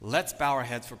Let's bow our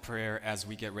heads for prayer as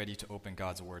we get ready to open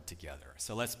God's Word together.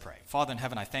 So let's pray. Father in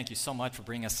heaven, I thank you so much for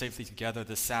bringing us safely together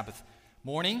this Sabbath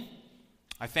morning.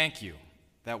 I thank you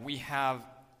that we have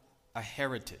a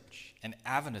heritage, an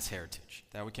Adventist heritage,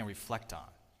 that we can reflect on,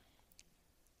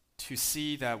 to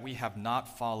see that we have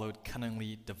not followed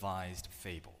cunningly devised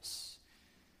fables,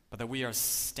 but that we are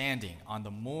standing on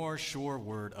the more sure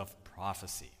word of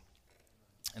prophecy.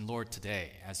 And Lord,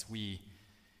 today, as we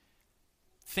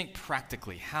think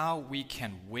practically how we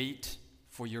can wait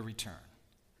for your return,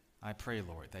 I pray,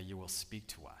 Lord, that you will speak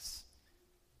to us.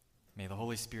 May the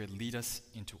Holy Spirit lead us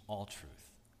into all truth.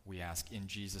 We ask in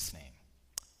Jesus' name.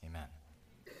 Amen.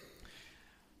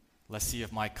 Let's see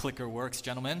if my clicker works,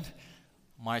 gentlemen.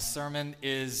 My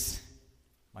slides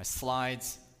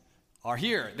are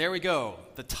here. There we go.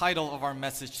 The title of our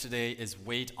message today is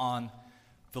Wait on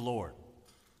the Lord.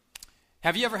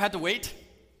 Have you ever had to wait?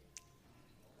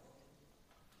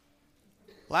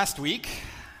 Last week,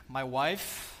 my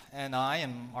wife and I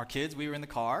and our kids, we were in the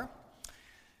car.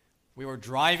 We were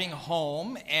driving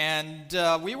home, and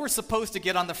we were supposed to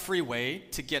get on the freeway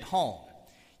to get home.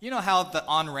 You know how the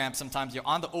on-ramp, sometimes you're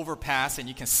on the overpass and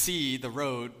you can see the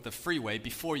road, the freeway,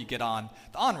 before you get on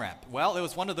the on-ramp. Well, it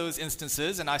was one of those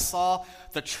instances, and I saw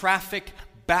the traffic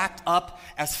backed up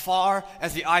as far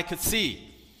as the eye could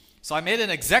see. So I made an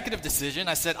executive decision.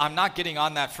 I said, I'm not getting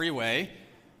on that freeway.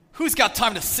 Who's got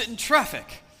time to sit in traffic?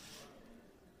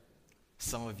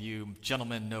 Some of you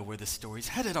gentlemen know where this story's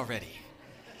headed already.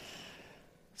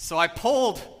 So I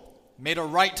made a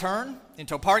right turn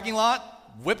into a parking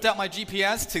lot, whipped out my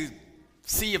GPS to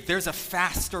see if there's a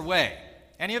faster way.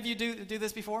 Any of you do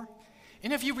this before?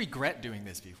 Any of you regret doing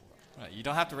this before? You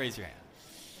don't have to raise your hand.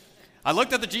 I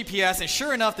looked at the GPS, and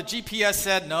sure enough, the GPS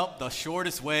said, nope, the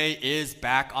shortest way is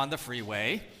back on the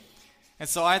freeway. And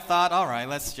so I thought, all right,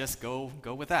 let's just go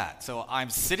with that. So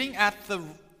I'm sitting at the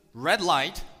red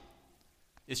light.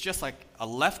 It's just like a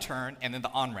left turn, and then the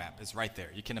on-ramp is right there.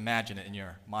 You can imagine it in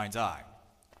your mind's eye.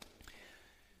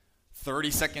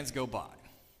 30 seconds go by.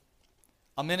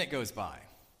 A minute goes by.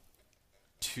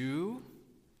 2,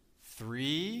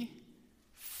 3,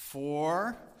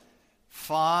 4,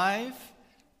 5,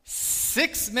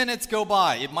 6 minutes go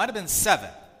by. It might have been 7.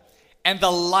 And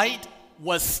the light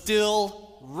was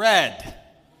still red.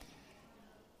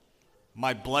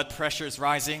 My blood pressure is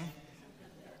rising.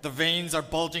 The veins are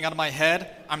bulging out of my head.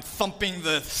 I'm thumping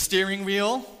the steering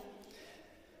wheel.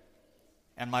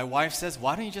 And my wife says,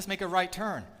 why don't you just make a right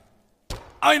turn?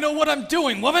 I know what I'm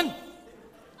doing, woman.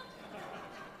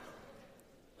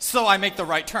 So I make the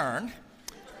right turn.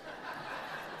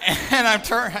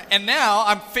 And now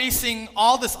I'm facing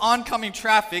all this oncoming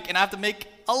traffic, and I have to make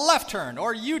a left turn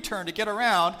or a U-turn to get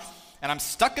around. And I'm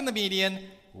stuck in the median,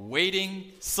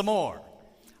 waiting some more.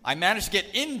 I managed to get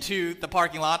into the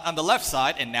parking lot on the left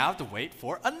side, and now I have to wait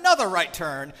for another right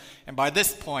turn. And by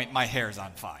this point, my hair's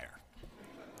on fire.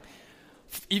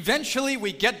 Eventually,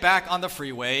 we get back on the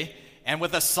freeway, and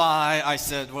with a sigh, I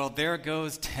said, well, there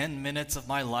goes 10 minutes of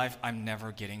my life I'm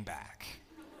never getting back.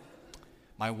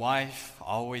 My wife,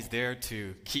 always there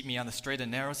to keep me on the straight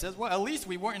and narrow, says, well, at least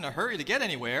we weren't in a hurry to get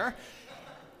anywhere.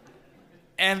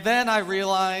 And then I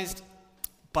realized,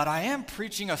 but I am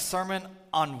preaching a sermon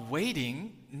on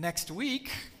waiting next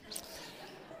week.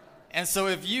 And so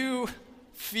if you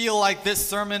feel like this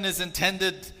sermon is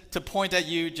intended to point at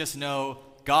you, just know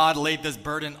God laid this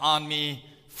burden on me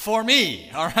for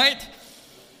me, all right?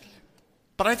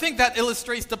 But I think that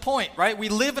illustrates the point, right? We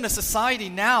live in a society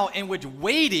now in which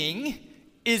waiting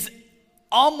is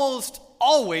almost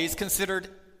always considered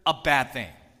a bad thing.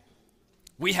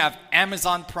 We have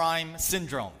Amazon Prime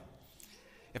syndrome.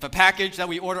 If a package that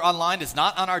we order online is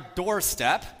not on our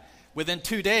doorstep within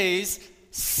 2 days,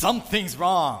 something's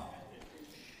wrong.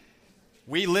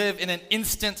 We live in an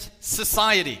instant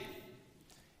society.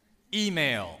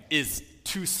 Email is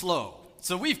too slow.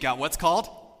 So we've got what's called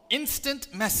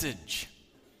instant message.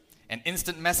 An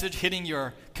instant message hitting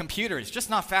your computer is just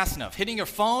not fast enough. Hitting your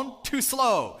phone, too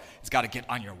slow. It's got to get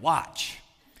on your watch.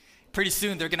 Pretty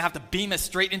soon, they're going to have to beam it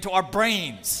straight into our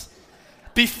brains.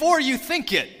 Before you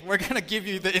think it, we're going to give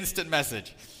you the instant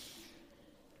message.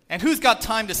 And who's got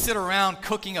time to sit around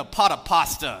cooking a pot of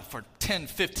pasta for 10,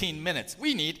 15 minutes?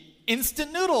 We need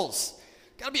instant noodles.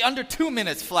 Got to be under 2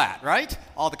 minutes flat, right?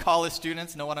 All the college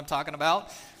students know what I'm talking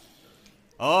about.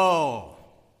 Oh,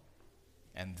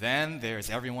 and then there's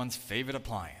everyone's favorite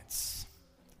appliance,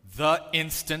 the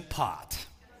Instant Pot.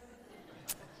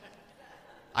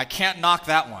 I can't knock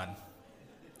that one.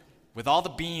 With all the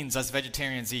beans us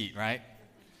vegetarians eat, right?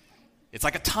 It's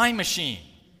like a time machine.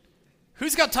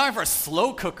 Who's got time for a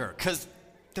slow cooker? Because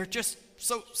they're just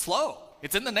so slow.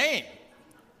 It's in the name.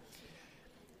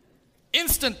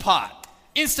 Instant Pot,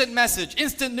 instant message,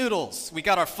 instant noodles. We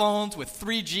got our phones with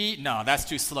 3G. No, that's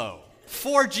too slow.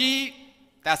 4G,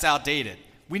 that's outdated.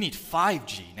 We need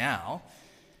 5G now.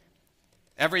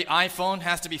 Every iPhone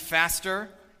has to be faster.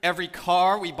 Every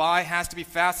car we buy has to be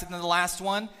faster than the last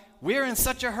one. We're in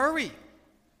such a hurry.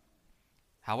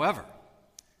 However,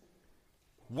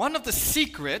 one of the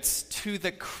secrets to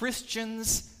the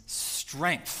Christian's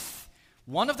strength,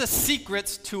 one of the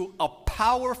secrets to a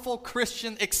powerful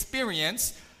Christian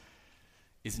experience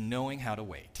is knowing how to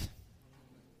wait.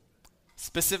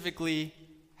 Specifically,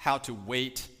 how to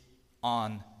wait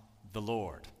on the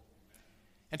Lord.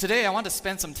 And today I want to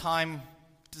spend some time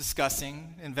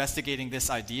discussing, investigating this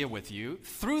idea with you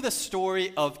through the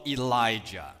story of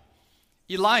Elijah.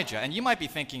 Elijah, and you might be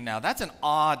thinking now, that's an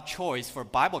odd choice for a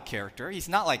Bible character. He's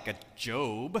not like a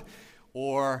Job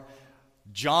or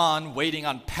John waiting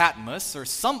on Patmos or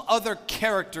some other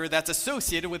character that's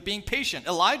associated with being patient.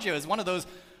 Elijah is one of those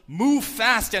move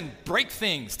fast and break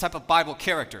things type of Bible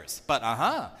characters. But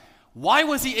why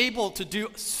was he able to do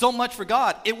so much for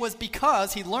God? It was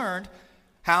because he learned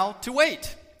how to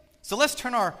wait. So let's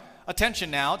turn our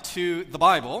attention now to the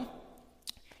Bible,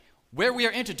 where we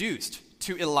are introduced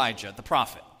to Elijah, the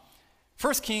prophet.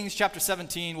 1 Kings chapter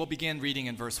 17, we'll begin reading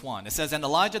in verse 1. It says, "And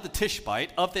Elijah the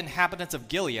Tishbite of the inhabitants of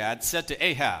Gilead said to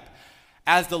Ahab,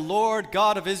 As the Lord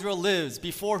God of Israel lives,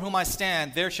 before whom I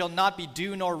stand, there shall not be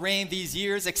dew nor rain these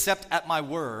years except at my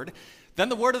word. Then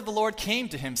the word of the Lord came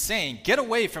to him, saying, Get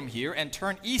away from here and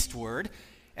turn eastward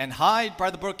and hide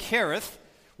by the brook Cherith,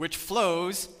 which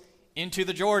flows into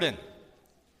the Jordan.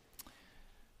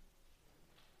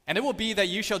 And it will be that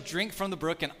you shall drink from the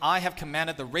brook, and I have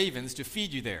commanded the ravens to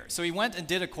feed you there. So he went and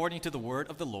did according to the word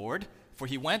of the Lord, for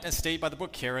he went and stayed by the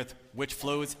brook Cherith, which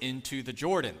flows into the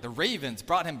Jordan. The ravens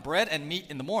brought him bread and meat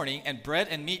in the morning, and bread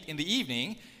and meat in the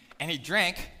evening, and he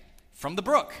drank from the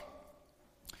brook."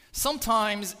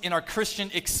 Sometimes in our Christian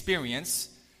experience,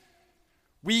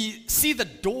 we see the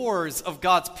doors of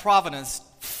God's providence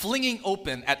flinging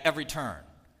open at every turn.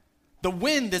 The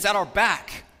wind is at our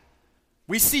back.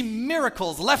 We see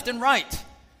miracles left and right,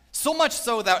 so much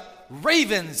so that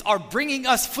ravens are bringing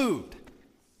us food.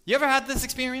 You ever had this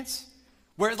experience?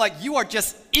 Where like you are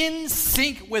just in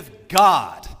sync with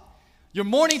God. Your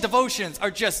morning devotions are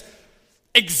just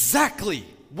exactly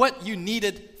what you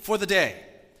needed for the day.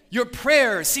 Your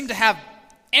prayers seem to have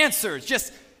answers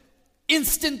just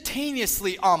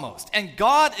instantaneously almost. And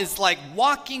God is like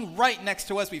walking right next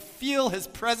to us. We feel his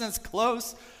presence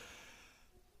close.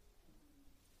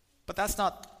 But that's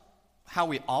not how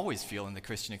we always feel in the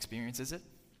Christian experience, is it?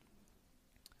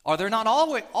 Are there not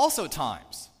always also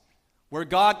times where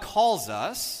God calls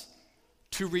us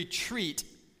to retreat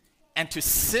and to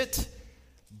sit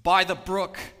by the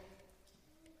brook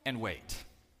and wait?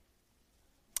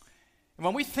 And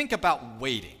when we think about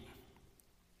waiting,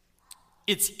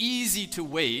 it's easy to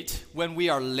wait when we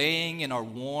are laying in our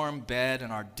warm bed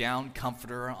and our down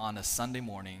comforter on a Sunday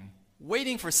morning,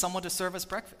 waiting for someone to serve us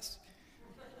breakfast.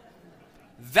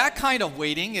 That kind of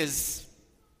waiting is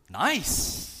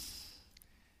nice.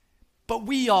 But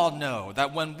we all know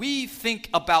that when we think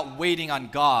about waiting on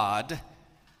God,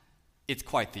 it's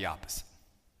quite the opposite.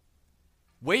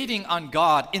 Waiting on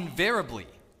God invariably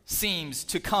seems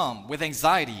to come with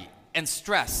anxiety and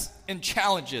stress and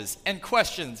challenges and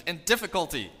questions and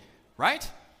difficulty, right?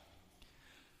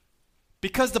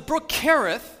 Because the brook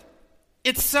Cherith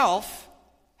itself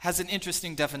has an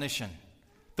interesting definition.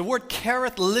 The word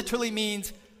Cherith literally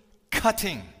means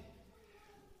cutting.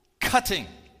 Cutting.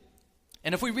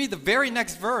 And if we read the very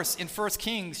next verse in 1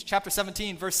 Kings chapter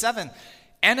 17, verse 7,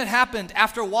 "And it happened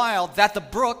after a while that the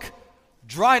brook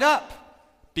dried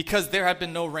up because there had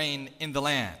been no rain in the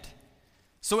land."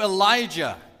 So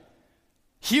Elijah,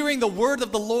 hearing the word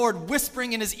of the Lord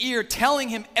whispering in his ear, telling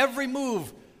him every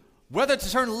move, whether to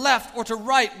turn left or to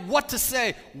right, what to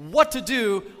say, what to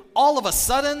do, all of a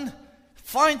sudden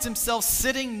finds himself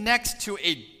sitting next to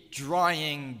a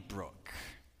drying brook.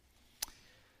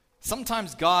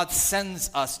 Sometimes God sends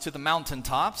us to the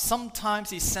mountaintop. Sometimes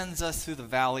he sends us through the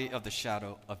valley of the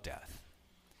shadow of death.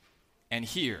 And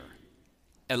here,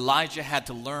 Elijah had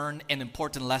to learn an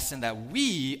important lesson that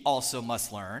we also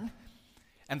must learn.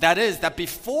 And that is that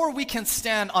before we can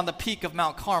stand on the peak of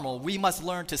Mount Carmel, we must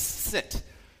learn to sit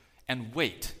and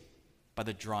wait by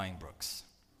the drying brooks.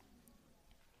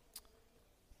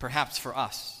 Perhaps for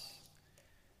us,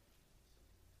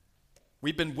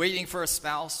 we've been waiting for a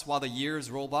spouse while the years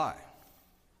roll by,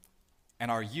 and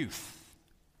our youth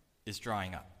is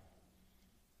drying up.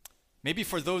 Maybe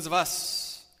for those of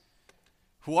us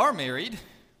who are married,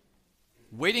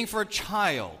 waiting for a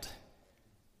child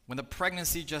when the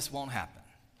pregnancy just won't happen.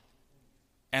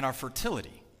 and our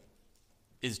fertility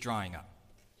is drying up.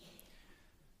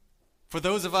 For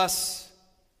those of us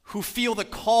who feel the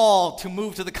call to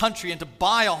move to the country and to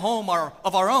buy a home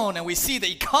of our own, and we see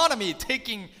the economy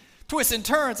taking twists and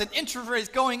turns and interest rates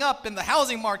going up and the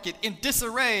housing market in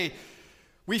disarray,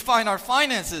 we find our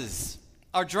finances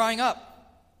are drying up.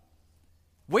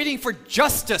 Waiting for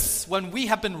justice when we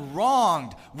have been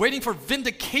wronged, waiting for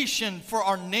vindication for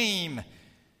our name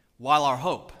while our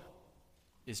hope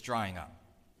is drying up.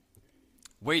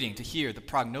 Waiting to hear the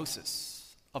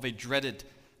prognosis of a dreaded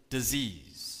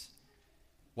disease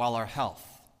while our health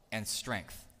and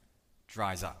strength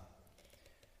dries up.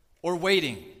 Or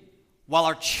waiting while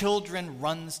our children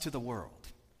runs to the world.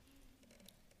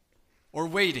 Or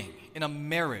waiting in a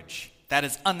marriage that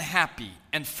is unhappy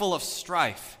and full of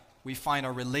strife, we find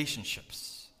our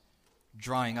relationships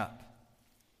drying up.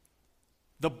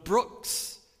 The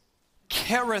brooks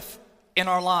careth in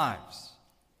our lives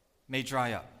may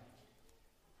dry up.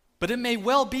 But it may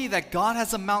well be that God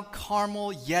has a Mount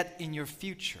Carmel yet in your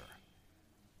future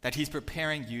that he's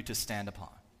preparing you to stand upon.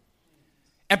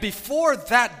 And before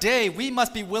that day, we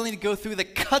must be willing to go through the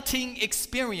cutting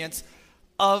experience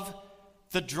of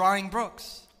the drying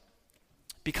brooks.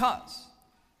 Because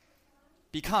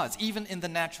even in the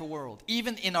natural world,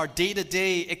 even in our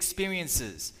day-to-day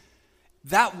experiences,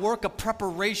 that work of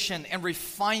preparation and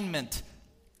refinement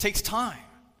takes time.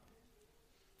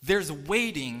 There's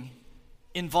waiting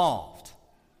involved.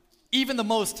 Even the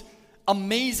most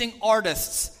amazing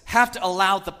artists have to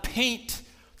allow the paint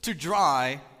to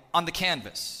dry on the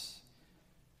canvas.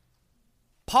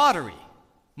 Pottery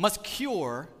must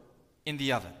cure in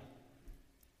the oven.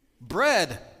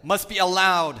 Bread must be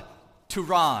allowed to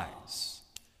rise.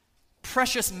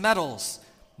 Precious metals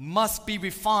must be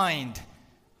refined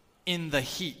in the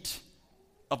heat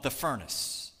of the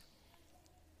furnace.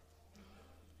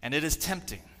 And it is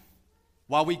tempting,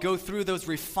 while we go through those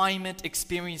refinement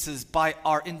experiences by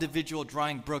our individual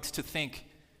drying brooks, to think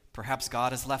perhaps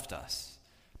God has left us.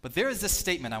 But there is this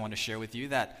statement I want to share with you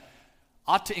that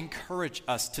ought to encourage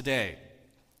us today.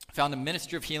 Found in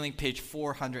Ministry of Healing, page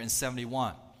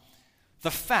 471.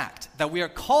 The fact that we are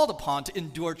called upon to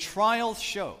endure trials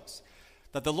shows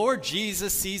that the Lord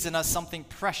Jesus sees in us something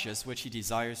precious which he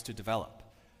desires to develop.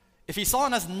 If he saw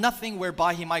in us nothing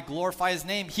whereby he might glorify his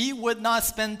name, he would not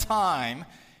spend time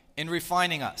in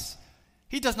refining us.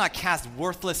 He does not cast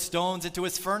worthless stones into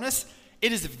his furnace.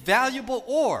 It is valuable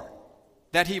ore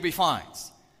that he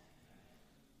refines.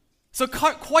 So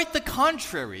quite the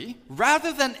contrary,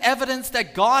 rather than evidence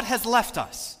that God has left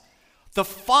us, the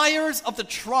fires of the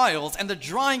trials and the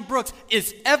drying brooks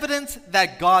is evidence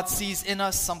that God sees in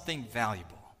us something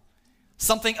valuable,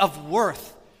 something of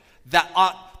worth that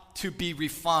ought to be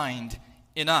refined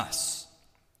in us.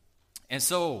 And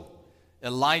so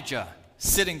Elijah,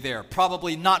 sitting there,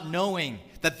 probably not knowing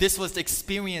that this was the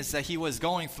experience that he was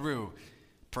going through,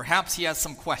 perhaps he has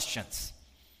some questions.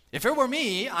 If it were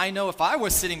me, I know if I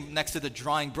was sitting next to the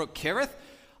drying brook Kerith,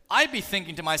 I'd be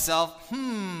thinking to myself,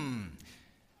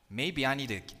 maybe I need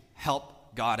to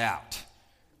help God out.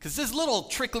 Because this little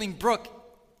trickling brook,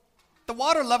 the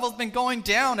water level's been going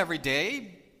down every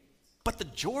day, but the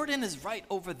Jordan is right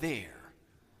over there.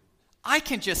 I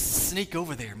can just sneak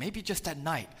over there, maybe just at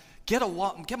night, get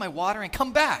my water and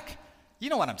come back. You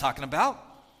know what I'm talking about.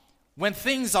 When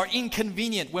things are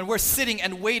inconvenient, when we're sitting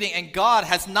and waiting and God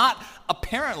has not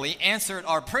apparently answered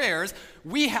our prayers,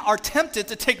 we are tempted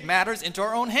to take matters into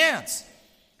our own hands,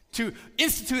 to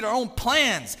institute our own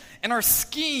plans and our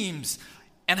schemes.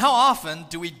 And how often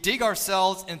do we dig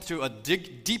ourselves into a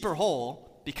deeper hole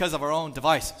because of our own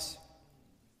devices?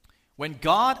 When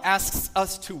God asks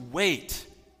us to wait,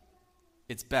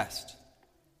 it's best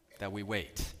that we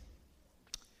wait.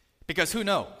 Because who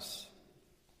knows?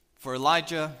 For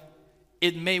Elijah,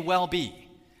 it may well be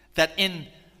that in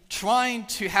trying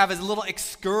to have his little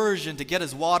excursion to get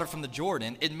his water from the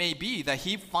Jordan, it may be that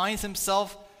he finds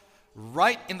himself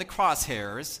right in the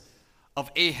crosshairs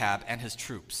of Ahab and his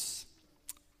troops.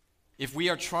 If we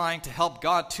are trying to help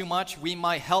God too much, we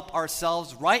might help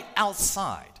ourselves right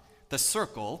outside the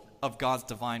circle of God's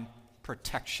divine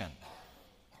protection.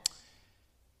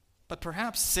 But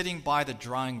perhaps sitting by the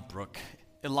drying brook,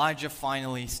 Elijah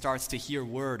finally starts to hear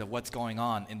word of what's going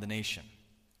on in the nation.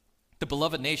 The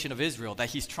beloved nation of Israel that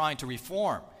he's trying to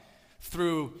reform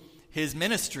through his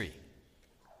ministry.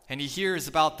 And he hears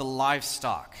about the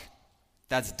livestock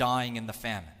that's dying in the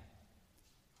famine.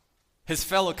 His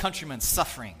fellow countrymen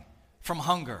suffering from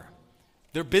hunger.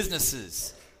 Their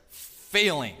businesses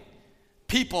failing.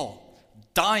 People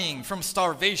dying from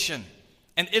starvation.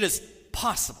 And it is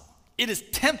possible. It is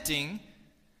tempting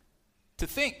to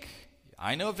think,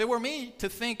 I know if it were me, to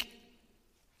think,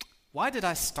 why did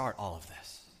I start all of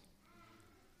this?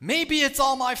 Maybe it's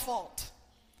all my fault.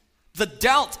 The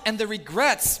doubt and the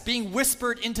regrets being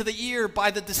whispered into the ear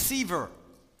by the deceiver.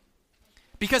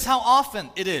 Because how often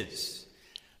it is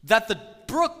that the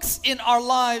brooks in our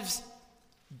lives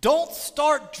don't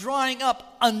start drying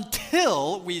up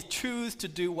until we choose to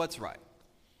do what's right.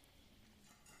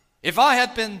 If I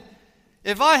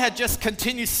had just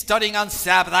continued studying on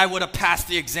Sabbath, I would have passed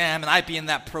the exam and I'd be in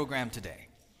that program today.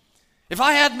 If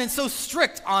I hadn't been so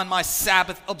strict on my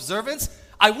Sabbath observance,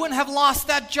 I wouldn't have lost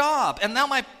that job, and now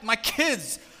my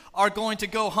kids are going to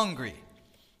go hungry.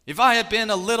 If I had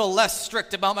been a little less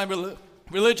strict about my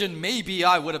religion, maybe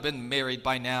I would have been married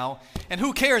by now. And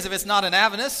who cares if it's not an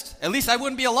Adventist? At least I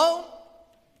wouldn't be alone.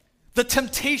 The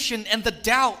temptation and the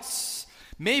doubts.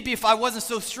 Maybe if I wasn't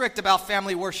so strict about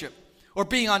family worship, or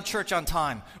being on church on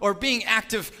time, or being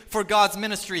active for God's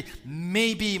ministry,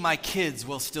 maybe my kids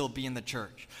will still be in the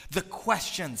church. The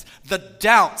questions, the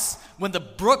doubts, when the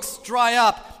brooks dry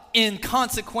up, in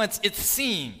consequence, it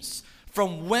seems,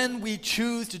 from when we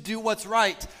choose to do what's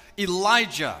right,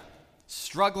 Elijah,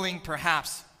 struggling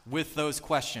perhaps with those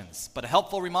questions. But a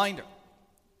helpful reminder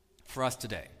for us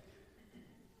today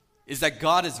is that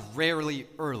God is rarely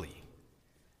early,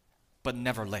 but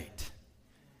never late.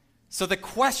 So the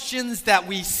questions that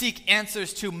we seek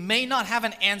answers to may not have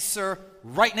an answer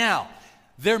right now.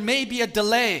 There may be a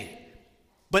delay.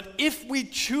 But if we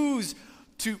choose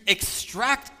to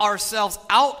extract ourselves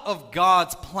out of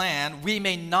God's plan, we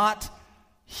may not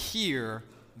hear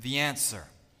the answer.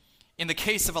 In the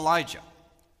case of Elijah,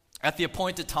 at the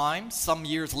appointed time, some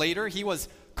years later, he was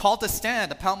called to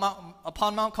stand upon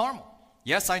Mount Carmel.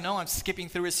 Yes, I know I'm skipping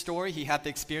through his story. He had the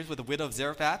experience with the widow of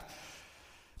Zarephath.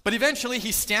 But eventually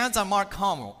he stands on Mount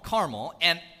Carmel,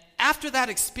 and after that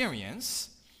experience,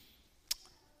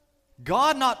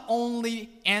 God not only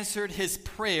answered his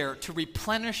prayer to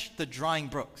replenish the drying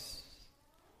brooks,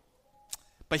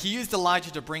 but he used Elijah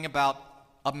to bring about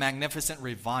a magnificent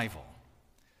revival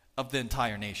of the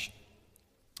entire nation.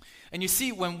 And you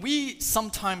see, when we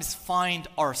sometimes find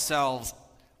ourselves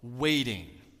waiting,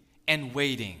 and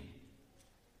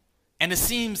it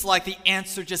seems like the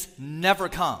answer just never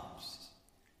comes,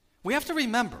 we have to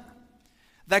remember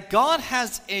that God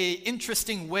has an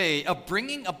interesting way of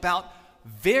bringing about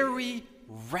very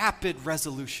rapid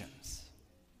resolutions.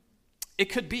 It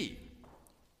could be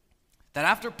that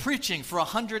after preaching for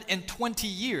 120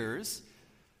 years,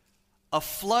 a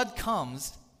flood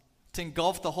comes to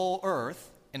engulf the whole earth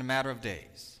in a matter of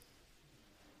days.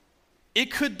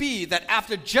 It could be that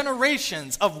after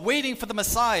generations of waiting for the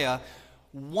Messiah,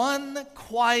 one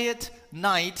quiet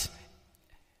night,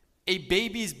 a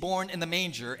baby's born in the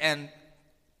manger and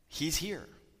he's here.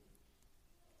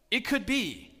 It could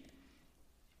be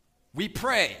we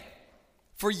pray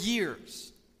for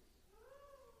years,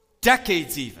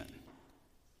 decades even,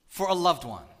 for a loved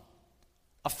one,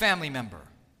 a family member,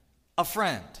 a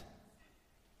friend.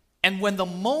 And when the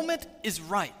moment is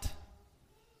right,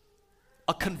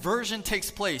 a conversion takes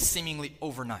place seemingly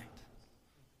overnight.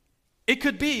 It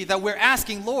could be that we're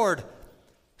asking, Lord,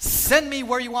 send me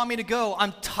where you want me to go.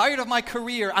 I'm tired of my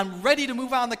career. I'm ready to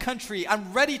move out in the country.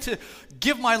 I'm ready to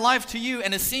give my life to you.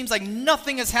 And it seems like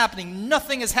nothing is happening.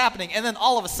 And then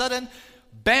all of a sudden,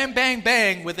 bang, bang,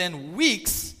 bang, within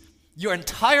weeks, your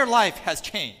entire life has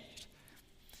changed.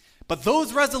 But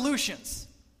those resolutions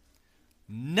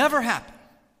never happen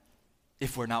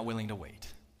if we're not willing to wait.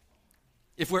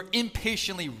 If we're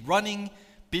impatiently running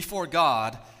before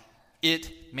God,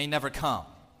 it may never come.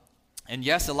 And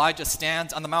yes, Elijah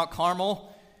stands on the Mount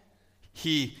Carmel.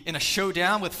 He in a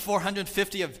showdown with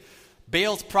 450 of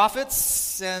Baal's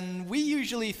prophets. And we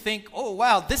usually think, oh,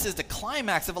 wow, this is the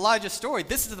climax of Elijah's story.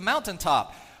 This is the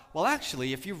mountaintop. Well,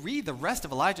 actually, if you read the rest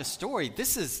of Elijah's story,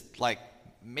 this is like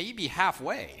maybe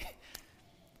halfway.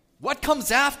 What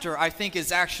comes after, I think,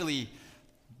 is actually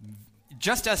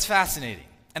just as fascinating.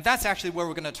 And that's actually where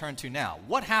we're going to turn to now.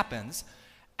 What happens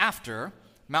after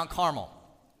Mount Carmel?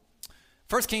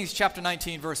 1 Kings chapter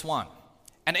 19, verse 1.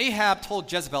 And Ahab told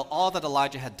Jezebel all that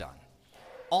Elijah had done.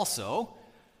 Also,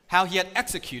 how he had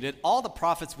executed all the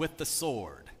prophets with the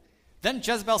sword. Then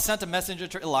Jezebel sent a messenger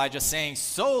to Elijah, saying,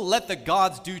 so let the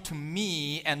gods do to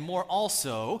me, and more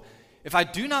also, if I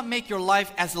do not make your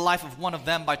life as the life of one of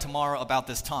them by tomorrow about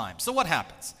this time. So what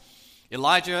happens?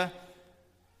 Elijah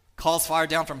calls fire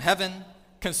down from heaven,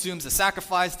 consumes the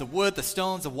sacrifice, the wood, the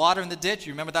stones, the water in the ditch.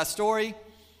 You remember that story?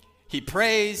 He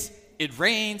prays. It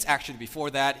rains. Actually, before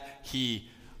that, he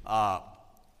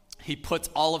puts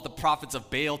all of the prophets of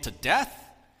Baal to death.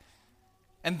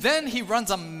 And then he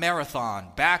runs a marathon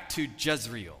back to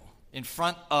Jezreel in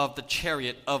front of the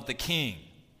chariot of the king.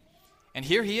 And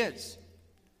here he is,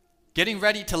 getting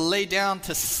ready to lay down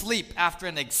to sleep after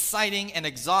an exciting and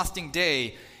exhausting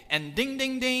day, and ding,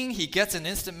 ding, ding, he gets an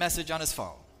instant message on his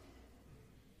phone.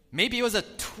 Maybe it was a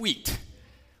tweet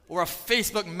or a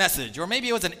Facebook message, or maybe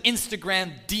it was an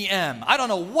Instagram DM. I don't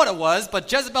know what it was, but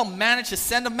Jezebel managed to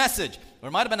send a message, or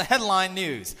it might have been a headline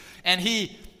news. And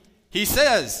he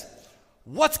says,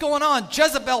 "What's going on?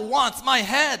 Jezebel wants my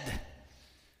head."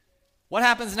 What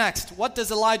happens next? What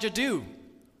does Elijah do?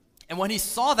 And when he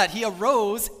saw that, he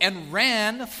arose and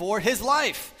ran for his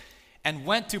life and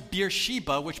went to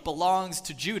Beersheba, which belongs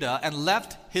to Judah, and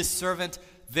left his servant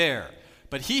there.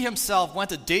 But he himself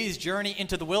went a day's journey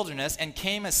into the wilderness and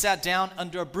came and sat down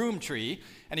under a broom tree,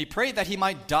 and he prayed that he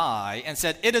might die and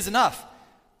said, "It is enough.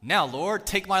 Now, Lord,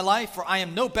 take my life, for I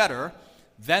am no better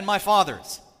than my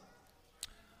fathers."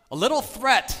 A little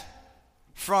threat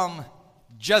from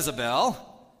Jezebel,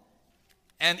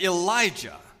 and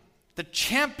Elijah, the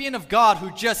champion of God who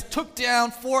just took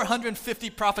down 450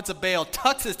 prophets of Baal,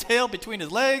 tucks his tail between his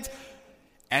legs,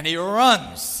 and he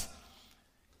runs.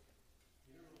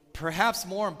 Perhaps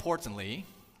more importantly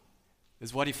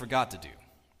is what he forgot to do.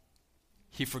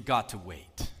 He forgot to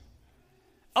wait.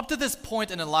 Up to this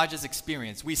point in Elijah's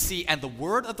experience, we see, and the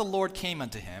word of the Lord came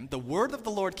unto him, the word of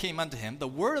the Lord came unto him, the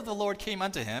word of the Lord came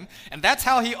unto him, and that's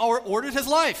how he ordered his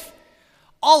life.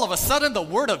 All of a sudden, the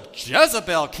word of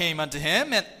Jezebel came unto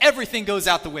him, and everything goes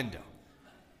out the window.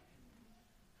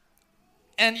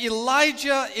 And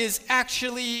Elijah is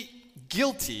actually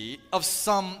guilty of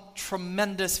some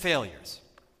tremendous failures.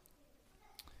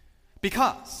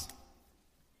 Because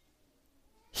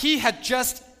he had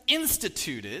just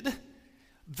instituted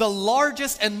the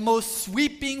largest and most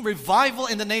sweeping revival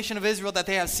in the nation of Israel that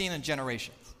they have seen in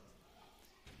generations.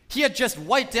 He had just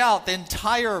wiped out the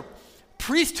entire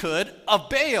priesthood of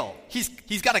Baal.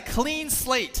 He's got a clean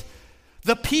slate.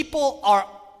 The people are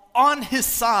on his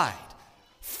side.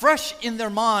 Fresh in their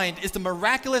mind is the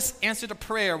miraculous answer to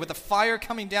prayer with a fire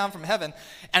coming down from heaven.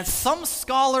 And some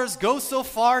scholars go so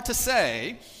far to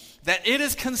say that it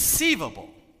is conceivable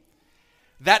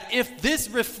that if this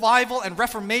revival and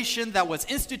reformation that was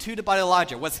instituted by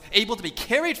Elijah was able to be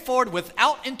carried forward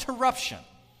without interruption,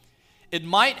 it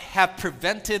might have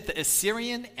prevented the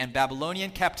Assyrian and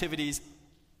Babylonian captivities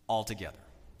altogether.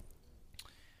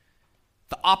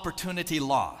 The opportunity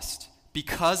lost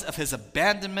because of his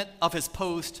abandonment of his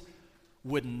post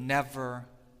would never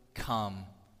come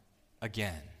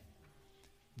again.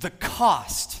 The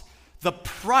cost, the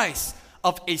price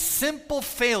of a simple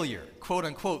failure, quote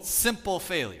unquote, simple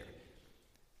failure,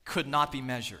 could not be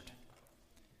measured.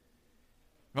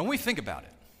 When we think about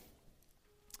it,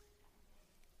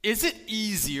 is it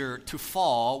easier to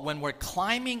fall when we're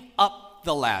climbing up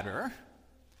the ladder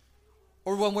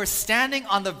or when we're standing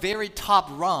on the very top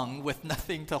rung with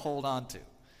nothing to hold on to?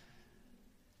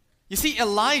 You see,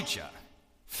 Elijah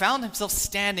found himself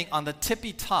standing on the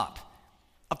tippy top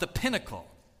of the pinnacle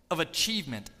of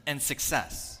achievement and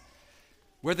success,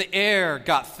 where the air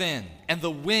got thin and the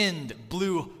wind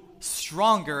blew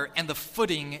stronger and the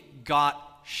footing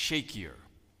got shakier.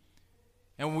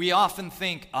 And we often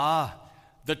think,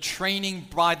 the training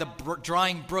by the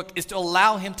drying brook is to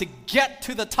allow him to get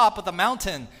to the top of the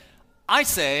mountain. I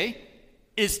say,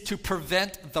 is to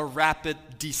prevent the rapid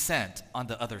descent on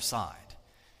the other side.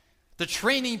 The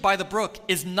training by the brook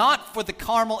is not for the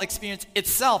Carmel experience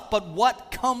itself, but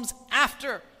what comes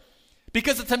after.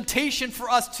 Because the temptation for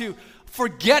us to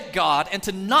forget God and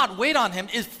to not wait on him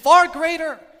is far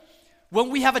greater when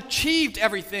we have achieved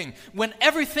everything, when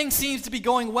everything seems to be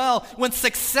going well, when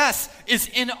success is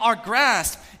in our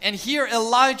grasp. And here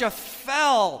Elijah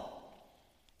fell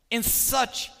in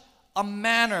such a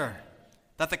manner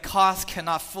that the cost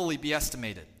cannot fully be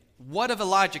estimated. What if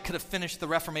Elijah could have finished the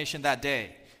Reformation that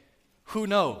day? Who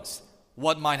knows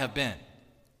what might have been?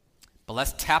 But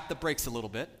let's tap the brakes a little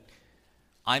bit.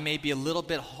 I may be a little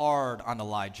bit hard on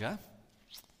Elijah,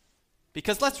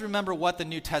 because let's remember what the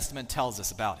New Testament tells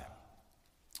us about him.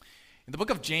 In the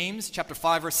book of James, chapter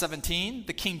 5, verse 17,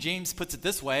 the King James puts it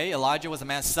this way: Elijah was a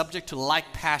man subject to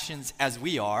like passions as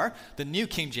we are. The New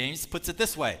King James puts it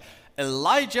this way: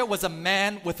 Elijah was a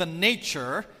man with a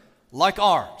nature like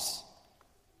ours.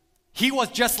 He was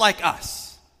just like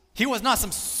us. He was not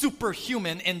some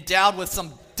superhuman endowed with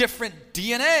some different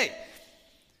DNA.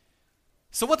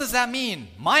 So what does that mean?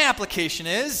 My application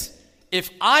is, if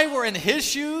I were in his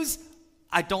shoes,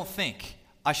 I don't think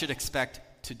I should expect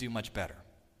to do much better.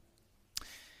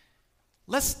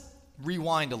 Let's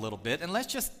rewind a little bit and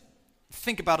let's just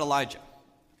think about Elijah.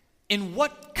 In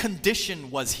what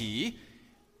condition was he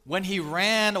when he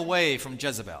ran away from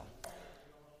Jezebel?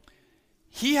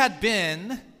 He had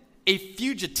been a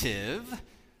fugitive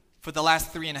for the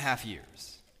last 3.5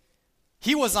 years.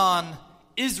 He was on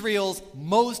Israel's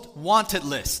most wanted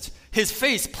list. His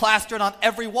face plastered on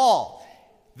every wall.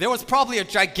 There was probably a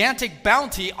gigantic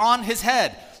bounty on his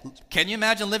head. Can you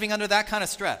imagine living under that kind of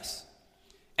stress?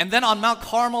 And then on Mount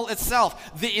Carmel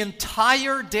itself, the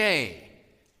entire day,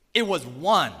 it was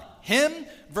him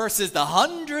versus the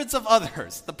hundreds of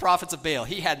others, the prophets of Baal.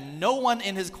 He had no one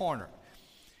in his corner.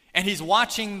 And he's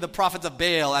watching the prophets of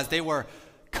Baal as they were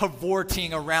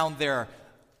cavorting around their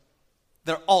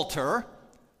altar,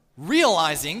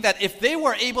 realizing that if they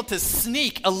were able to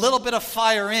sneak a little bit of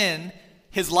fire in,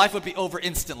 his life would be over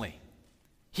instantly.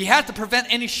 He had to prevent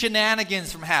any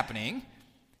shenanigans from happening.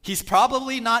 He's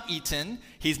probably not eaten.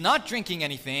 He's not drinking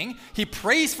anything. He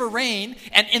prays for rain.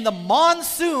 And in the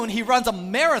monsoon, he runs a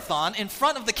marathon in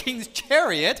front of the king's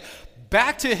chariot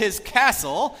back to his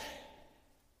castle.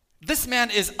 This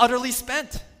man is utterly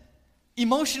spent,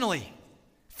 emotionally,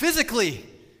 physically.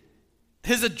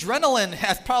 His adrenaline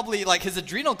has probably, his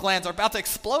adrenal glands are about to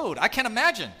explode. I can't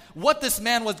imagine what this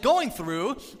man was going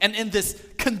through. And in this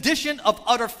condition of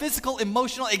utter physical,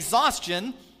 emotional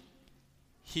exhaustion,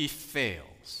 he fails.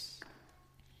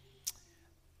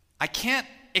 I can't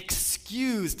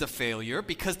excuse the failure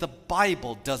because the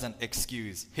Bible doesn't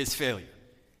excuse his failure.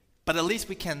 But at least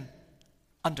we can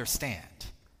understand.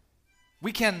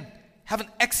 We can have an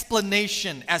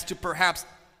explanation as to perhaps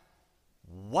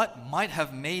what might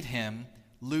have made him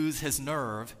lose his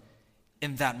nerve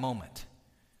in that moment.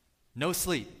 No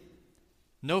sleep,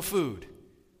 no food,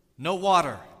 no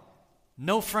water,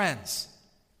 no friends,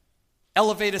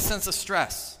 elevated sense of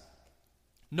stress.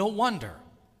 No wonder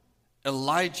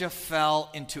Elijah fell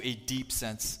into a deep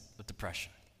sense of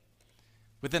depression.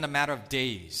 Within a matter of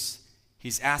days,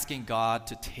 he's asking God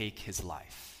to take his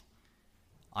life.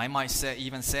 I might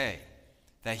even say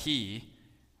that he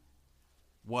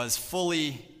was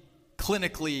fully,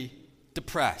 clinically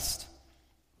depressed.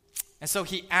 And so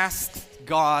he asked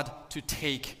God to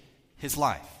take his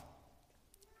life.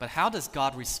 But how does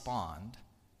God respond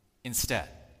instead?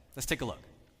 Let's take a look.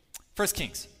 1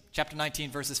 Kings chapter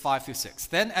 19, verses 5 through 6.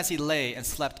 Then as he lay and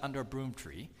slept under a broom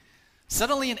tree,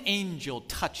 suddenly an angel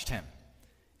touched him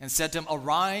and said to him,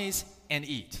 "Arise and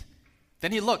eat."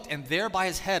 Then he looked, and there by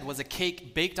his head was a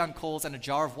cake baked on coals and a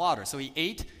jar of water. So he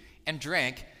ate and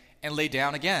drank and lay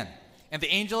down again. And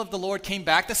the angel of the Lord came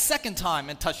back the second time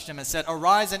and touched him and said,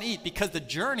 "Arise and eat, because the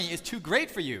journey is too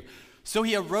great for you." So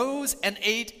he arose and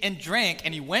ate and drank,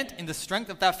 and he went in the strength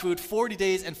of that food 40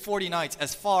 days and 40 nights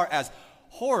as far as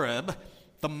Horeb,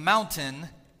 the mountain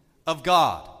of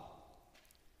God.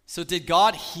 So did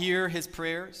God hear his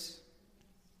prayers?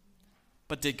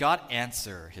 But did God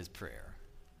answer his prayer?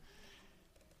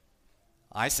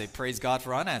 I say praise God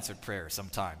for unanswered prayers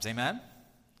sometimes. Amen?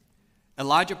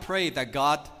 Elijah prayed that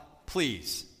God,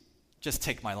 please, just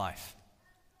take my life.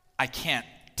 I can't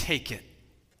take it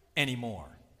anymore.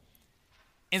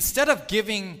 Instead of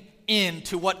giving in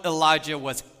to what Elijah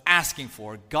was asking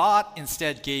for, God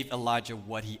instead gave Elijah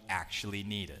what he actually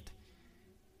needed.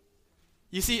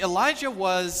 You see, Elijah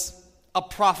was a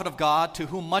prophet of God to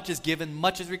whom much is given,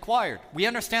 much is required. We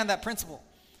understand that principle.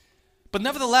 But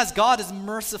nevertheless, God is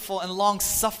merciful and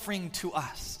long-suffering to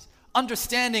us,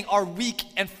 understanding our weak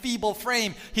and feeble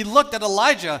frame. He looked at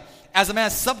Elijah as a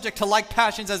man subject to like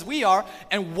passions as we are,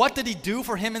 and what did he do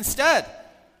for him instead?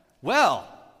 Well,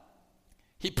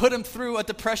 he put him through a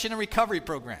depression and recovery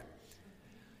program.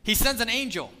 He sends an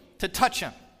angel to touch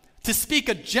him, to speak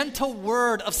a gentle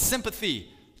word of sympathy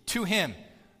to him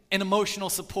and emotional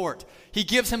support. He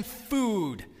gives him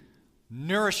food,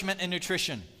 nourishment and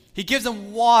nutrition. He gives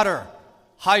him water,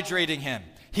 hydrating him.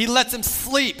 He lets him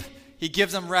sleep. He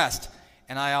gives him rest.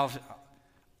 And I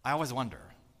always wonder,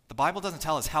 the Bible doesn't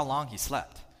tell us how long he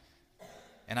slept.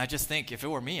 And I just think if it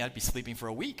were me, I'd be sleeping for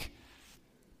a week.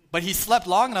 But he slept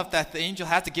long enough that the angel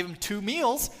had to give him 2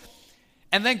 meals.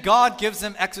 And then God gives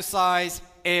him exercise,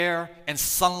 air, and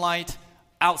sunlight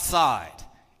outside.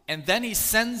 And then he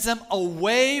sends him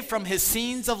away from his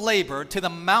scenes of labor to the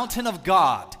mountain of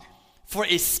God for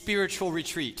a spiritual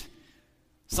retreat.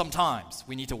 Sometimes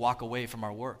we need to walk away from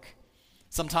our work.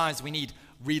 Sometimes we need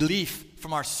relief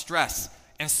from our stress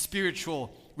and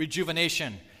spiritual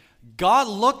rejuvenation. God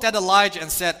looked at Elijah and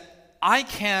said, I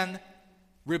can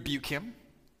rebuke him.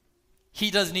 He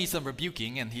does need some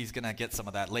rebuking, and he's going to get some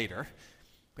of that later.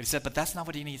 But he said, but that's not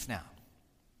what he needs now.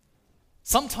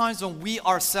 Sometimes when we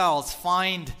ourselves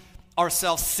find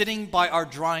ourselves sitting by our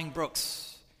drying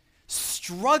brooks,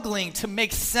 struggling to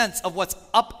make sense of what's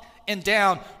up and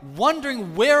down,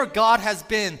 wondering where God has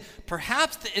been,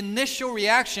 perhaps the initial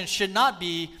reaction should not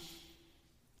be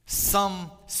some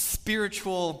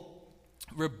spiritual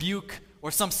rebuke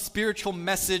or some spiritual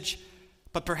message,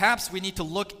 But perhaps we need to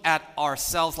look at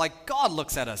ourselves like God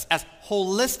looks at us, as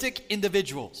holistic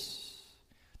individuals.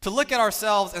 To look at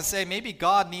ourselves and say, maybe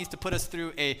God needs to put us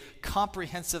through a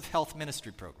comprehensive health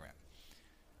ministry program,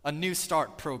 a New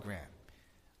Start program,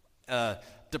 a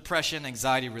depression,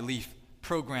 anxiety relief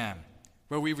program,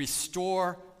 where we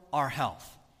restore our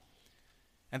health.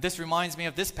 And this reminds me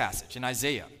of this passage in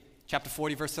Isaiah, chapter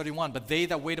 40, verse 31. But they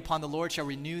that wait upon the Lord shall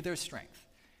renew their strength.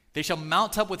 They shall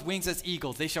mount up with wings as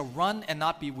eagles. They shall run and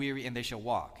not be weary, and they shall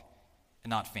walk and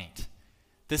not faint.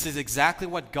 This is exactly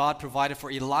what God provided for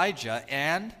Elijah.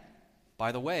 And,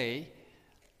 by the way,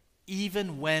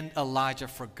 even when Elijah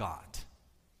forgot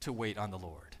to wait on the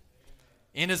Lord.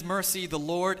 In his mercy, the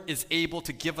Lord is able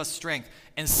to give us strength.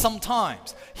 And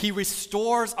sometimes he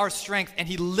restores our strength and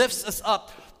he lifts us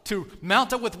up to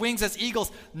mount up with wings as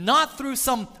eagles, not through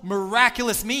some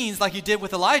miraculous means like he did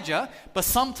with Elijah, but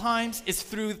sometimes it's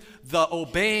through the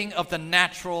obeying of the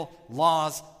natural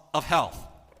laws of health.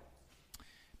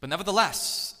 But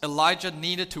nevertheless, Elijah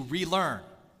needed to relearn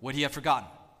what he had forgotten.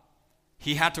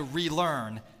 He had to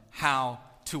relearn how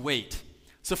to wait.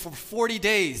 So for 40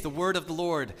 days, the word of the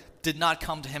Lord did not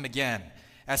come to him again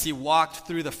as he walked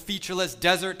through the featureless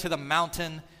desert to the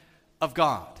mountain of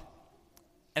God.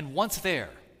 And once there,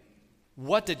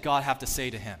 what did God have to say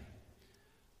to him?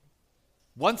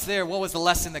 Once there, what was the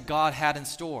lesson that God had in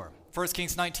store? 1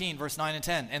 Kings 19, verse 9 and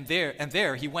 10. And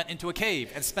there he went into a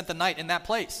cave and spent the night in that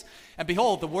place. And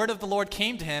behold, the word of the Lord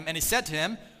came to him, and he said to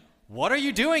him, "What are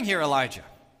you doing here, Elijah?"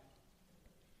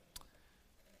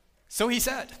 So he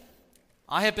said,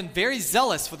 "I have been very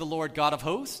zealous for the Lord God of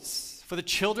hosts. For the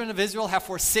children of Israel have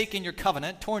forsaken your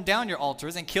covenant, torn down your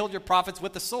altars, and killed your prophets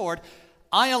with the sword.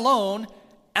 I alone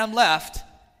am left,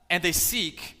 and they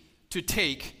seek to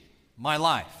take my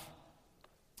life."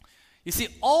 You see,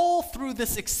 all through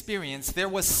this experience, there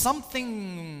was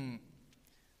something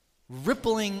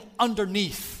rippling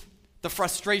underneath the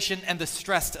frustration and the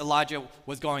stress Elijah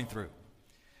was going through.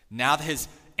 Now that his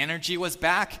energy was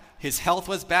back, his health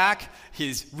was back,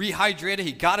 he's rehydrated,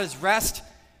 he got his rest,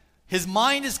 his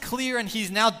mind is clear, and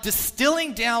he's now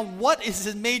distilling down what is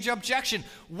his major objection.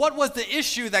 What was the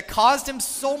issue that caused him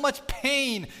so much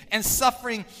pain and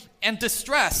suffering and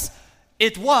distress?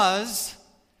 It was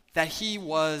that he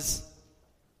was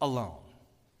alone.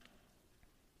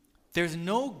 There's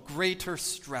no greater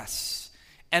stress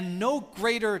and no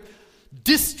greater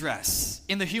distress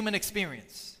in the human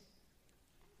experience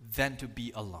than to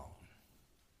be alone.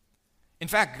 In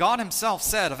fact, God himself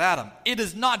said of Adam, "It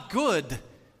is not good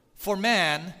for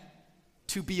man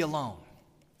to be alone."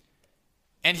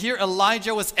 And here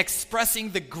Elijah was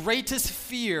expressing the greatest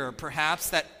fear, perhaps,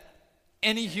 that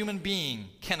any human being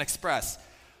can express: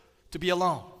 to be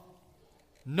alone.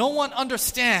 No one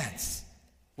understands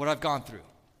what I've gone through.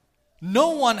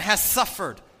 No one has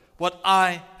suffered what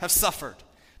I have suffered.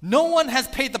 No one has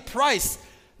paid the price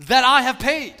that I have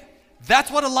paid. That's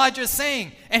what Elijah is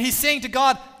saying. And he's saying to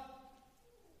God,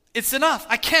 it's enough.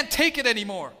 I can't take it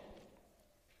anymore.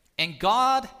 And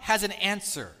God has an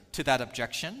answer to that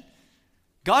objection.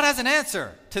 God has an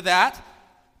answer to that,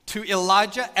 to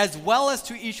Elijah, as well as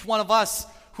to each one of us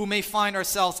who may find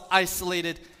ourselves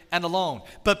isolated and alone.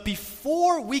 But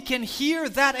before we can hear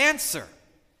that answer,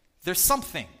 there's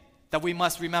something that we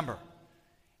must remember.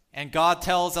 And God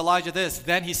tells Elijah this.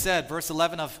 Then he said, verse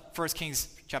 11 of 1 Kings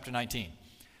chapter 19,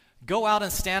 "Go out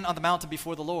and stand on the mountain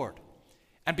before the Lord.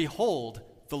 And behold,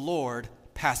 the Lord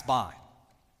passed by.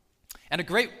 And a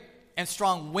great and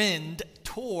strong wind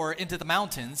tore into the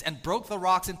mountains and broke the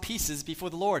rocks in pieces before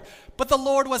the Lord. But the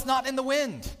Lord was not in the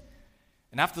wind.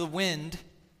 And after the wind,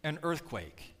 an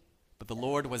earthquake. But the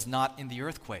Lord was not in the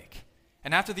earthquake.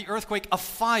 And after the earthquake, a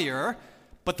fire.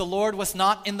 But the Lord was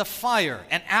not in the fire.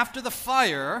 And after the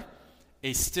fire,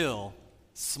 a still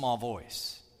small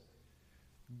voice."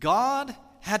 God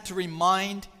had to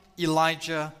remind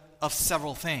Elijah of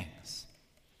several things.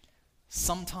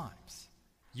 Sometimes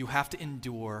you have to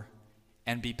endure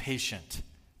and be patient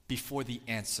before the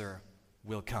answer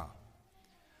will come.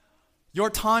 Your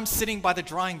time sitting by the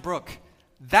drying brook,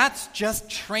 that's just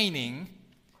training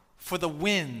for the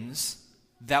winds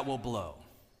that will blow,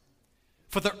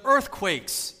 for the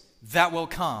earthquakes that will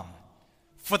come,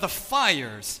 for the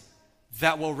fires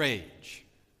that will rage.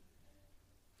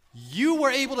 You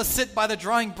were able to sit by the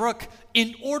drying brook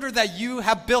in order that you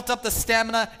have built up the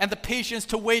stamina and the patience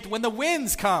to wait when the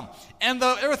winds come and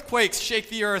the earthquakes shake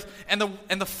the earth and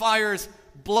the fires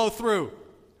blow through.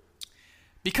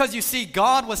 Because you see,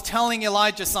 God was telling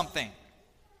Elijah something.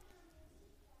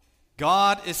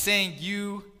 God is saying,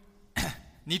 you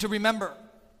need to remember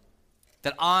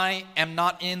that I am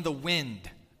not in the wind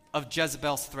of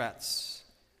Jezebel's threats.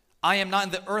 I am not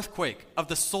in the earthquake of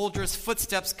the soldiers'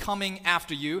 footsteps coming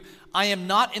after you. I am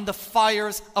not in the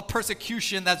fires of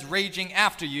persecution that's raging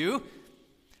after you.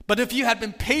 But if you had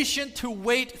been patient to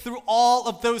wait through all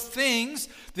of those things,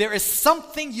 there is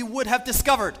something you would have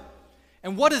discovered.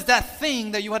 And what is that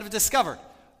thing that you would have discovered?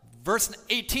 Verse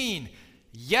 18,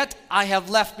 yet I have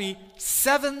left me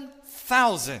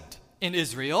 7,000 in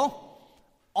Israel,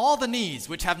 all the knees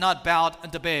which have not bowed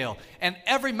unto Baal, and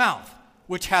every mouth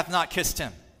which hath not kissed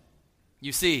him.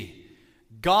 You see,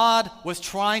 God was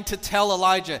trying to tell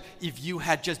Elijah, if you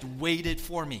had just waited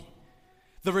for me,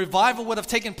 the revival would have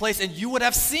taken place and you would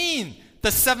have seen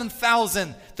the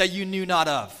 7,000 that you knew not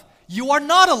of. You are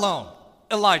not alone,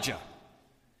 Elijah.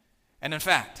 And in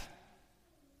fact,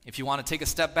 if you want to take a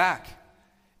step back,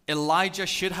 Elijah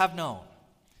should have known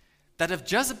that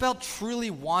if Jezebel truly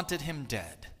wanted him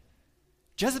dead,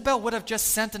 Jezebel would have just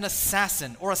sent an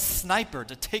assassin or a sniper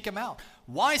to take him out.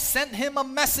 Why send him a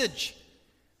message?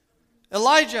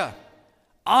 Elijah,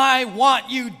 I want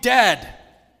you dead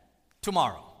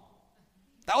tomorrow.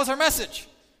 That was her message.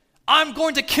 I'm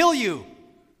going to kill you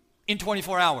in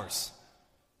 24 hours.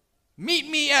 Meet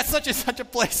me at such and such a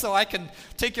place so I can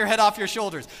take your head off your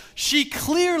shoulders. She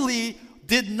clearly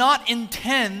did not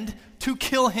intend to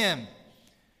kill him.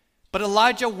 But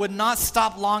Elijah would not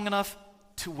stop long enough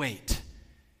to wait.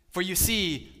 For you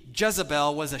see,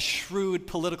 Jezebel was a shrewd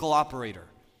political operator.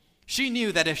 She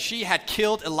knew that if she had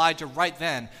killed Elijah right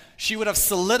then, she would have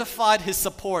solidified his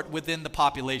support within the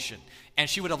population, and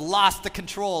she would have lost the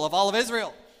control of all of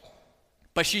Israel.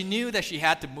 But she knew that she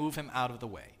had to move him out of the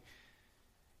way.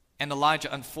 And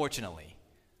Elijah, unfortunately,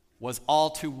 was all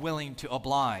too willing to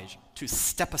oblige, to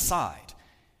step aside,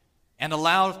 and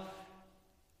allow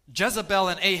Jezebel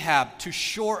and Ahab to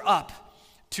shore up,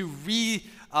 to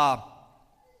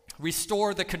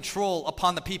restore the control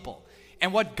upon the people.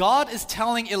 And what God is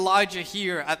telling Elijah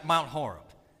here at Mount Horeb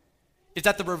is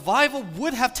that the revival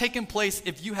would have taken place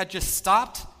if you had just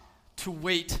stopped to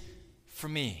wait for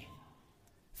me.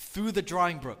 Through the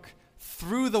drying brook,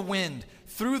 through the wind,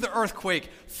 through the earthquake,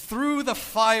 through the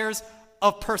fires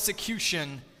of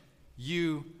persecution,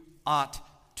 you ought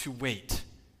to wait.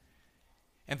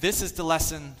 And this is the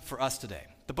lesson for us today.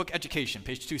 The book Education,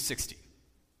 page 260,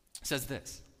 says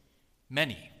this: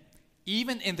 many,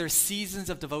 even in their seasons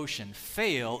of devotion,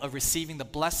 fail of receiving the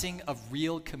blessing of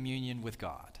real communion with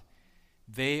God.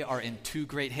 They are in too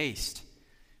great haste.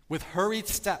 With hurried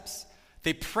steps,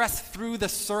 they press through the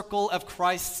circle of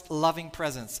Christ's loving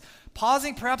presence,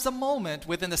 pausing perhaps a moment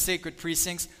within the sacred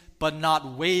precincts, but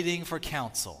not waiting for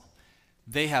counsel.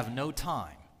 They have no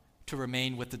time to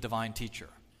remain with the divine teacher.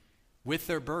 With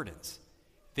their burdens,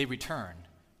 they return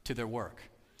to their work.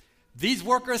 These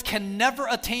workers can never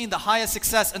attain the highest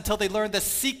success until they learn the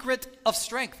secret of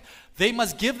strength. They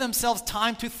must give themselves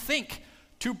time to think,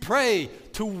 to pray,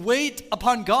 to wait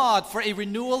upon God for a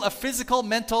renewal of physical,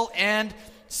 mental, and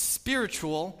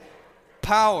spiritual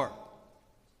power.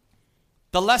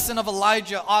 The lesson of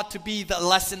Elijah ought to be the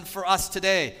lesson for us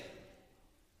today.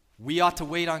 We ought to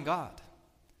wait on God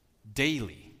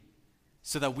daily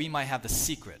so that we might have the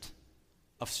secret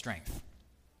of strength.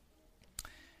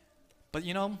 But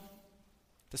you know,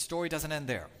 the story doesn't end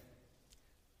there.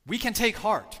 We can take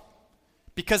heart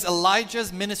because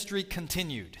Elijah's ministry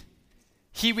continued.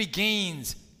 He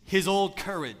regains his old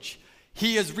courage.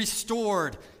 He is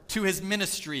restored to his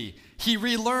ministry. He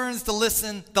relearns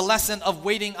the lesson of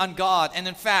waiting on God. And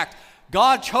in fact,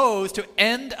 God chose to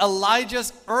end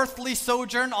Elijah's earthly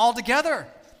sojourn altogether.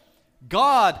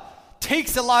 God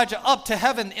takes Elijah up to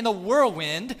heaven in a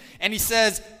whirlwind, and he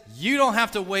says, you don't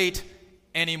have to wait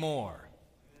anymore.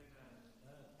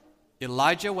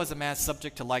 Elijah was a man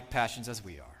subject to like passions as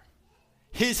we are.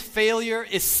 His failure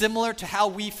is similar to how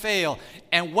we fail.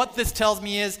 And what this tells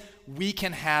me is we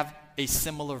can have a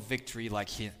similar victory like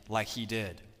he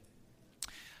did.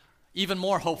 Even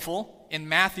more hopeful, in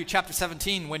Matthew chapter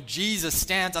 17, when Jesus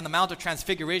stands on the Mount of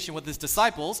Transfiguration with his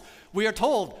disciples, we are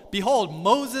told, behold,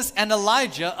 Moses and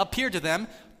Elijah appeared to them,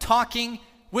 talking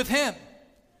with him.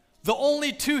 The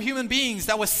only two human beings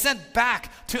that was sent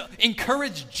back to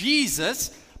encourage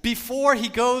Jesus before he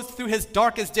goes through his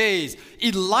darkest days.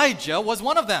 Elijah was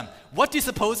one of them. What do you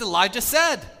suppose Elijah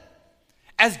said?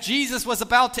 As Jesus was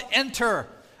about to enter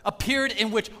a period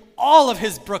in which all of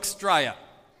his brooks dry up,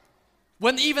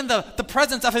 when even the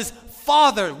presence of his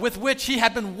Father, with which he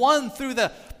had been won through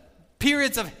the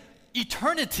periods of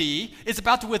eternity, is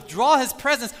about to withdraw his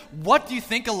presence, what do you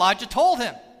think Elijah told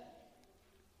him?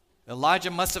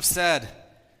 Elijah must have said,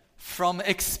 from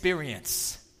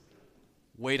experience,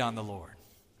 wait on the Lord.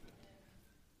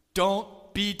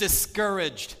 Don't be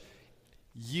discouraged.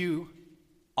 You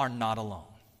are not alone.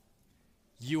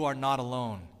 You are not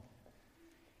alone.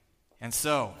 And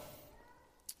so,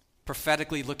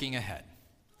 prophetically looking ahead,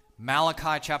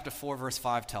 Malachi chapter 4, verse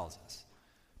 5 tells us,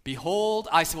 Behold,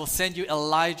 I will send you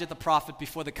Elijah the prophet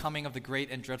before the coming of the great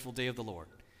and dreadful day of the Lord.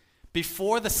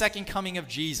 Before the second coming of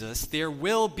Jesus, there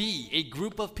will be a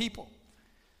group of people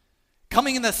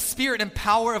coming in the spirit and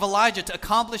power of Elijah to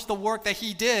accomplish the work that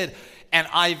he did. And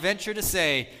I venture to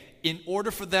say, in order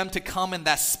for them to come in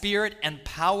that spirit and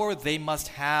power, they must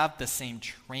have the same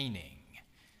training,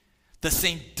 the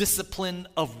same discipline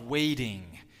of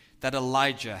waiting that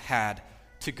Elijah had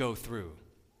to go through.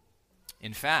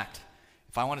 In fact,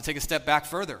 if I want to take a step back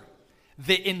further,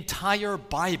 the entire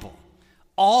Bible,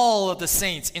 all of the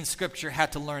saints in Scripture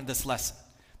had to learn this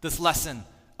lesson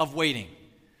of waiting.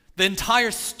 The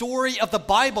entire story of the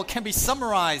Bible can be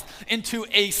summarized into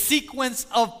a sequence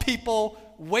of people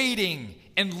waiting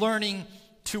and learning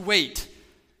to wait.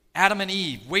 Adam and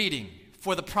Eve waiting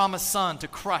for the promised son to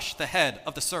crush the head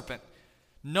of the serpent.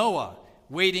 Noah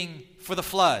waiting for the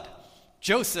flood.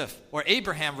 Joseph, or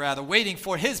Abraham rather, waiting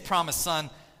for his promised son,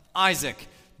 Isaac.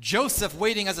 Joseph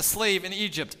waiting as a slave in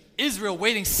Egypt. Israel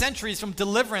waiting centuries from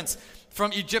deliverance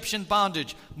from Egyptian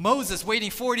bondage. Moses waiting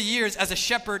 40 years as a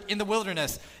shepherd in the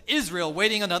wilderness. Israel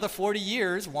waiting another 40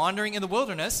 years wandering in the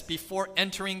wilderness before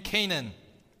entering Canaan.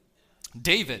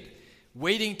 David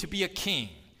waiting to be a king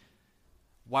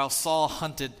while Saul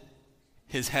hunted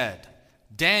his head.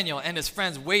 Daniel and his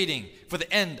friends waiting for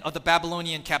the end of the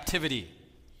Babylonian captivity.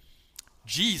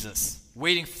 Jesus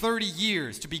waiting 30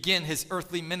 years to begin his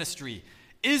earthly ministry.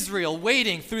 Israel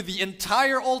waiting through the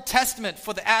entire Old Testament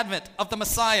for the advent of the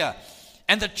Messiah.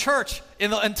 And the church in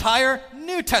the entire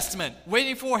New Testament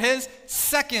waiting for his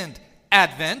second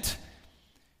advent.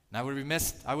 And I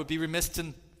would be remiss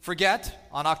to forget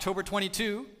on October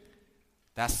 22,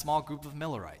 that small group of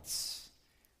Millerites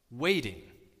waiting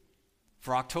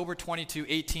for October 22,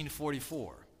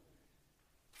 1844,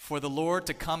 for the Lord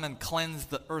to come and cleanse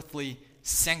the earthly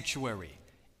sanctuary.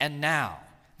 And now,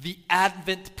 the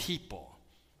Advent people,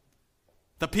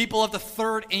 the people of the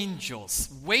third angels,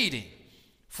 waiting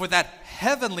for that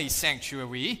heavenly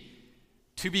sanctuary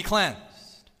to be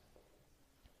cleansed.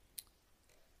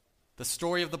 The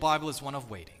story of the Bible is one of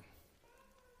waiting.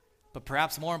 But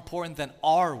perhaps more important than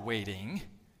our waiting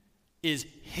is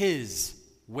his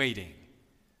waiting.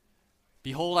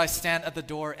 Behold, I stand at the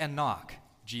door and knock,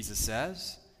 Jesus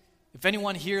says. If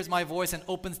anyone hears my voice and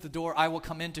opens the door, I will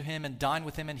come into him and dine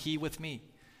with him and he with me.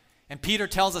 And Peter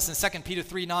tells us in 2 Peter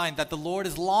 3:9 that the Lord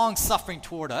is long-suffering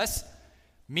toward us,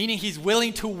 meaning he's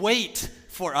willing to wait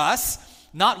for us,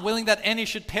 not willing that any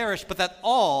should perish, but that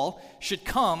all should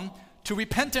come to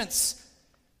repentance.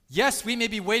 Yes, we may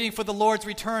be waiting for the Lord's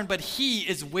return, but he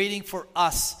is waiting for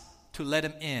us to let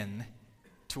him in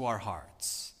to our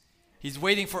hearts. He's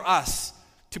waiting for us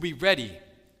to be ready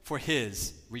for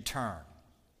his return.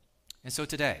 And so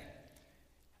today,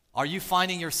 are you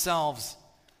finding yourselves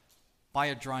by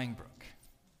a drying brook?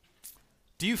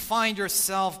 Do you find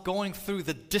yourself going through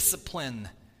the discipline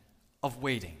of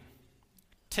waiting?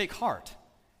 Take heart,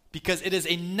 because it is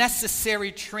a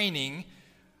necessary training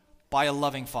by a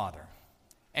loving Father.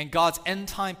 And God's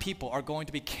end-time people are going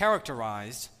to be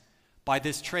characterized by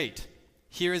this trait.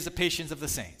 Here is the patience of the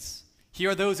saints. Here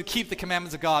are those who keep the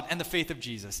commandments of God and the faith of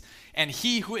Jesus. And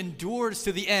he who endures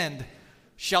to the end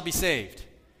shall be saved.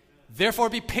 Therefore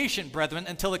be patient, brethren,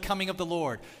 until the coming of the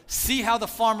Lord. See how the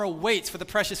farmer waits for the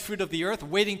precious fruit of the earth,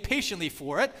 waiting patiently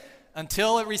for it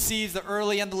until it receives the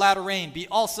early and the latter rain.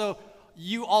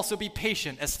 You also be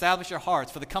patient. Establish your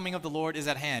hearts, for the coming of the Lord is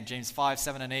at hand. James 5,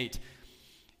 7, and 8.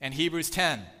 And Hebrews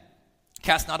 10.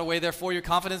 Cast not away, therefore, your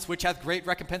confidence, which hath great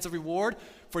recompense of reward.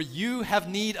 For you have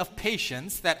need of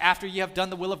patience, that after ye have done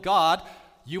the will of God,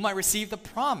 you might receive the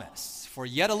promise. For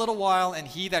yet a little while, and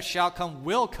he that shall come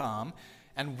will come,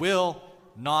 and will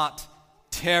not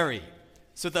tarry.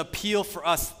 So the appeal for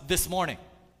us this morning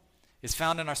is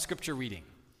found in our scripture reading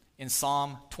in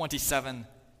Psalm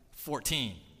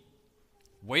 27:14.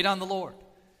 Wait on the Lord,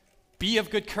 be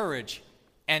of good courage,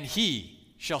 and he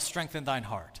shall strengthen thine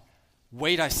heart.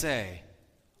 Wait, I say,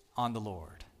 on the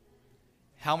Lord.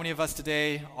 How many of us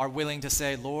today are willing to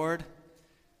say, Lord,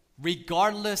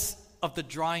 regardless of the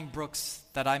drying brooks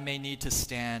that I may need to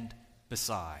stand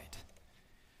beside,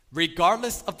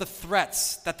 regardless of the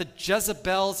threats that the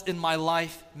Jezebels in my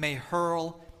life may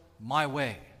hurl my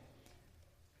way,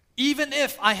 even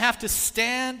if I have to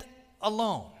stand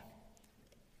alone,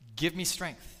 give me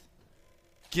strength,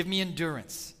 give me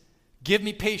endurance, give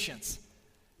me patience,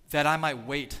 that I might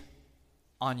wait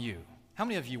on you. How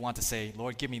many of you want to say,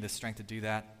 Lord, give me the strength to do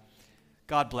that?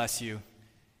 God bless you.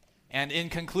 And in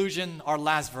conclusion, our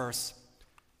last verse,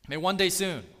 may one day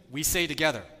soon we say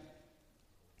together,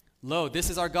 "Lo, this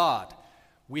is our God.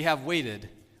 We have waited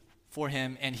for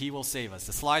him, and he will save us."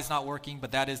 The slide's not working,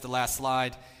 but that is the last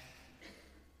slide.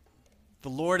 The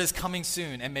Lord is coming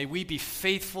soon, and may we be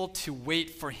faithful to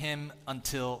wait for him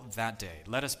until that day.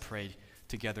 Let us pray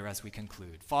together as we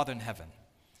conclude. Father in heaven,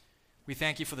 we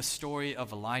thank you for the story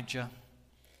of Elijah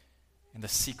and the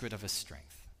secret of his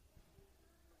strength.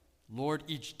 Lord,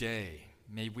 each day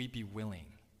may we be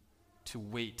willing to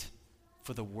wait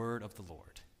for the word of the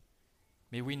Lord.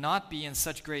 May we not be in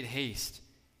such great haste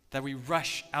that we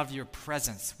rush out of your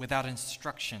presence without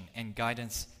instruction and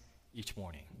guidance each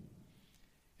morning.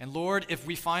 And Lord, if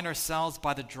we find ourselves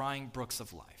by the drying brooks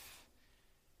of life,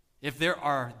 if there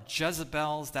are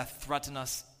Jezebels that threaten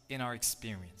us in our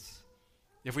experience,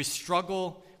 if we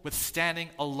struggle with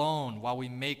standing alone while we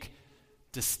make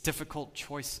difficult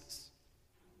choices,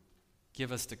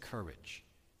 give us the courage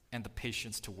and the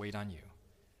patience to wait on you,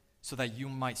 so that you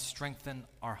might strengthen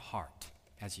our heart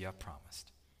as you have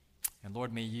promised. And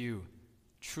Lord, may you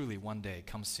truly one day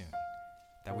come soon,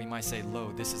 that we might say,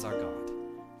 "Lo, this is our God.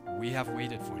 We have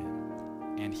waited for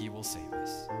him, and he will save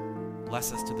us."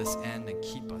 Bless us to this end and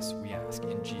keep us, we ask,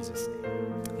 in Jesus'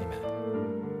 name. Amen.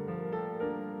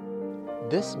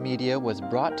 This media was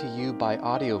brought to you by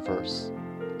Audioverse,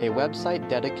 a website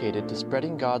dedicated to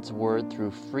spreading God's Word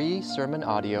through free sermon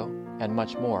audio and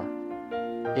much more.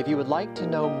 If you would like to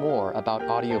know more about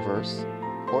Audioverse,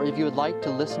 or if you would like to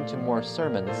listen to more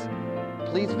sermons,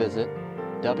 please visit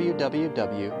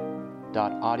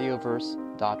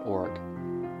www.audioverse.org.